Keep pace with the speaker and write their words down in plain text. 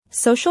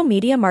Social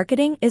media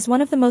marketing is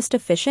one of the most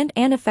efficient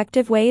and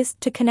effective ways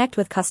to connect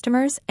with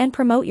customers and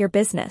promote your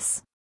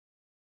business.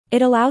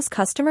 It allows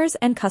customers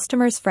and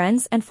customers'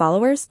 friends and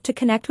followers to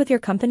connect with your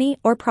company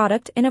or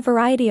product in a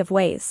variety of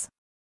ways.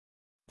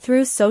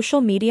 Through social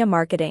media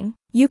marketing,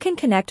 you can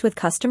connect with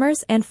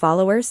customers and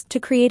followers to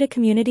create a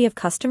community of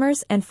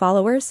customers and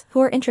followers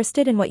who are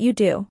interested in what you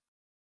do.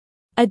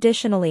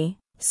 Additionally,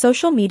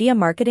 social media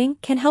marketing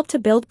can help to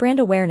build brand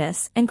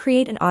awareness and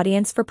create an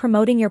audience for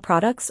promoting your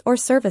products or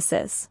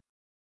services.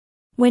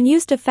 When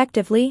used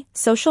effectively,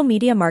 social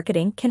media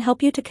marketing can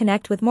help you to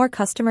connect with more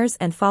customers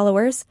and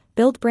followers,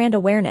 build brand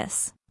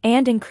awareness,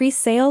 and increase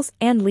sales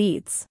and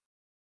leads.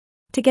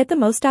 To get the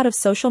most out of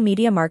social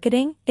media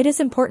marketing, it is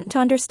important to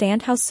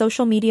understand how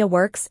social media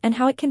works and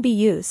how it can be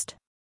used.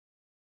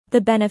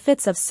 The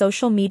benefits of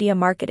social media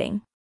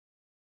marketing.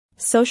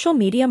 Social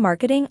media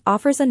marketing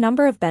offers a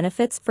number of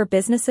benefits for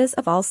businesses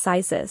of all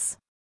sizes.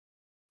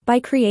 By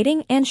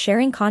creating and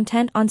sharing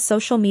content on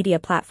social media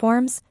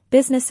platforms,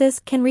 businesses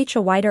can reach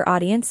a wider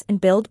audience and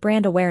build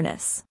brand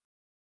awareness.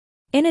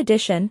 In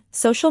addition,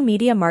 social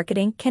media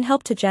marketing can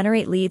help to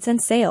generate leads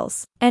and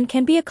sales, and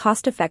can be a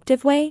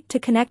cost-effective way to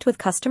connect with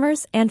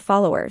customers and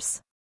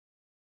followers.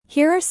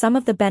 Here are some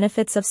of the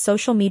benefits of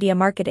social media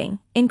marketing.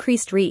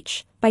 Increased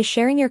reach. By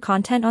sharing your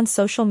content on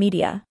social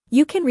media,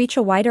 you can reach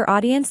a wider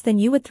audience than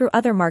you would through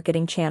other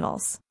marketing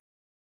channels.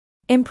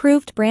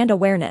 Improved brand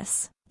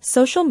awareness.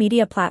 Social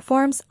media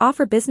platforms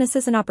offer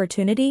businesses an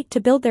opportunity to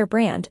build their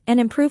brand and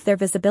improve their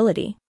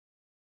visibility.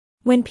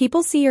 When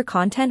people see your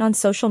content on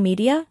social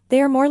media,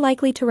 they are more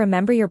likely to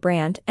remember your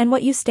brand and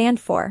what you stand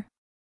for.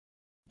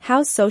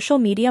 How social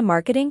media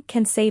marketing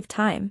can save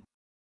time.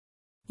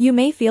 You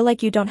may feel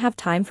like you don't have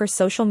time for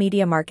social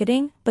media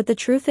marketing, but the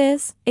truth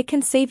is, it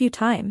can save you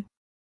time.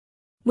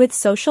 With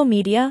social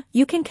media,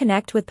 you can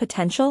connect with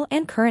potential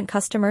and current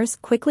customers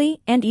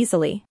quickly and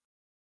easily.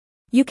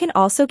 You can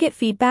also get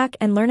feedback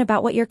and learn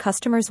about what your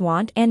customers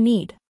want and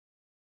need.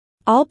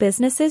 All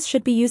businesses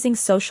should be using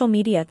social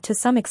media to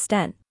some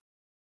extent.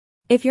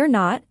 If you're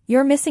not,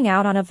 you're missing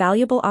out on a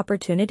valuable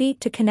opportunity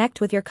to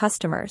connect with your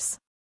customers.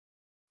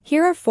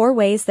 Here are 4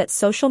 ways that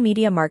social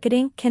media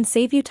marketing can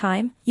save you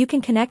time. You can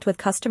connect with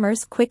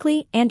customers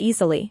quickly and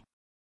easily.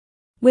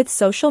 With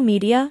social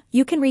media,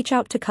 you can reach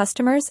out to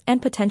customers and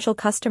potential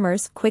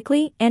customers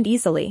quickly and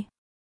easily.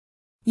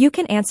 You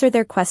can answer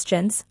their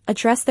questions,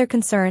 address their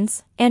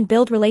concerns, and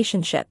build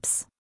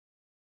relationships.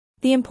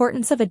 The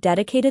importance of a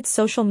dedicated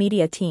social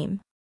media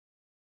team.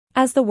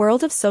 As the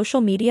world of social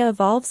media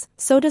evolves,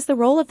 so does the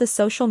role of the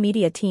social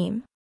media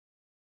team.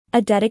 A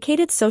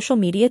dedicated social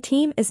media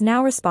team is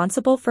now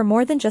responsible for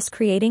more than just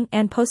creating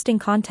and posting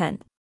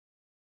content.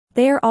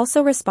 They are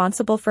also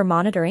responsible for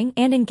monitoring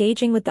and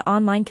engaging with the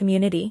online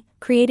community,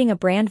 creating a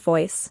brand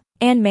voice,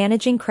 and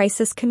managing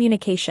crisis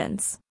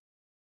communications.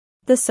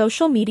 The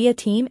social media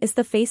team is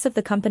the face of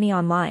the company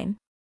online.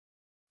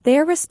 They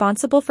are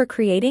responsible for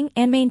creating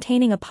and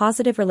maintaining a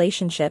positive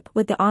relationship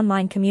with the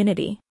online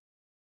community.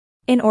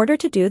 In order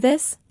to do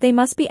this, they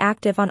must be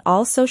active on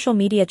all social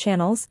media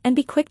channels and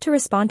be quick to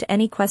respond to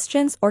any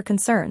questions or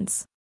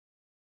concerns.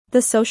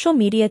 The social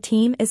media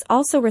team is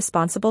also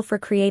responsible for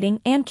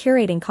creating and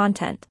curating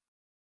content.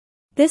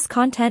 This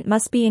content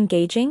must be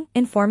engaging,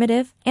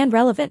 informative, and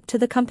relevant to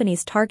the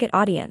company's target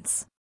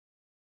audience.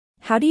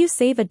 How do you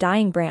save a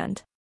dying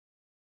brand?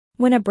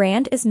 When a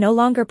brand is no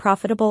longer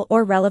profitable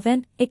or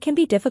relevant, it can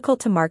be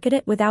difficult to market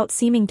it without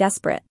seeming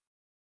desperate.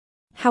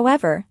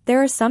 However,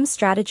 there are some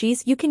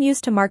strategies you can use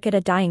to market a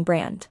dying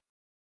brand.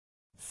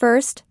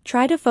 First,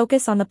 try to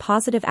focus on the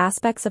positive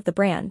aspects of the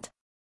brand.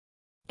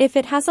 If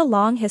it has a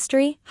long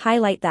history,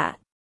 highlight that.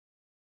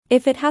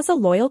 If it has a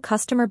loyal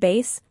customer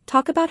base,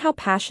 talk about how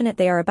passionate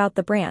they are about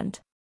the brand.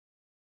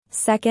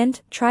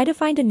 Second, try to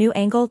find a new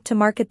angle to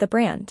market the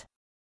brand.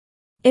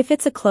 If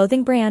it's a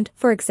clothing brand,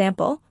 for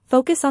example,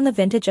 focus on the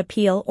vintage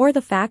appeal or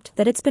the fact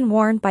that it's been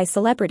worn by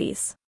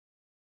celebrities.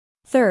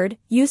 Third,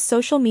 use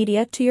social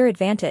media to your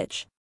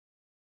advantage.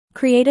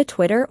 Create a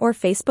Twitter or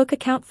Facebook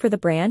account for the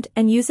brand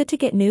and use it to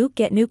get new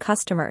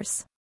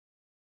customers.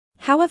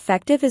 How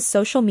effective is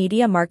social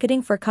media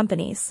marketing for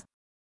companies?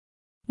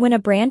 When a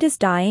brand is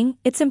dying,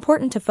 it's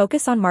important to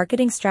focus on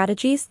marketing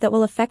strategies that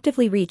will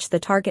effectively reach the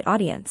target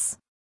audience.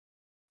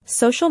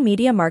 Social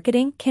media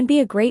marketing can be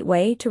a great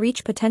way to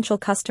reach potential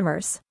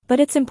customers, but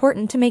it's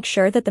important to make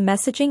sure that the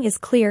messaging is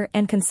clear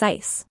and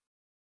concise.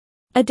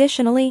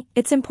 Additionally,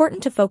 it's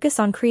important to focus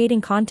on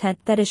creating content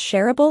that is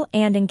shareable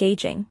and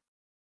engaging.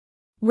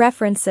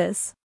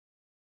 References.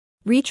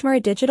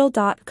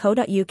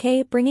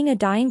 reachmuradigital.co.uk, bringing a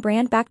dying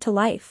brand back to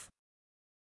life.